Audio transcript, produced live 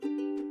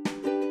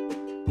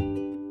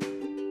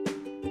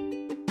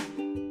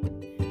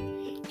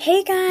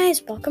Hey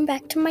guys, welcome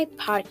back to my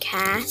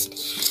podcast.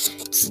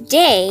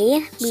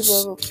 Today we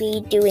will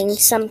be doing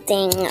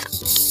something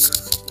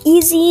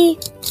easier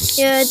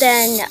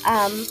than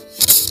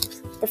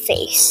the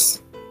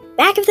face.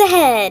 Back of the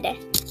head.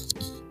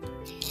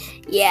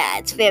 Yeah,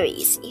 it's very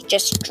easy.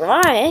 Just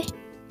draw it,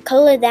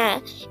 color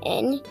that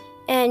in,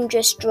 and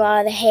just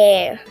draw the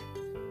hair.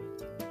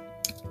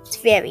 It's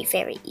very,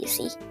 very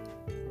easy.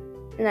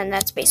 And then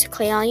that's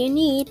basically all you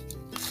need.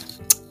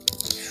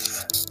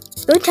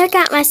 Go check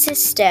out my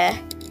sister,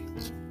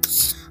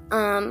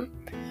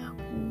 Wingnuts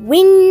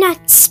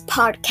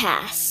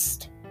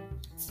Podcast.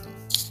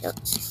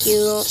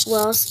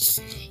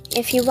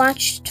 If you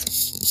watched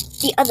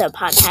the other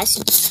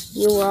podcast,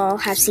 you will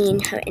have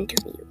seen her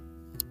interview.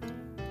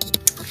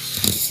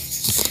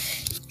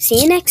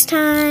 See you next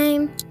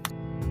time.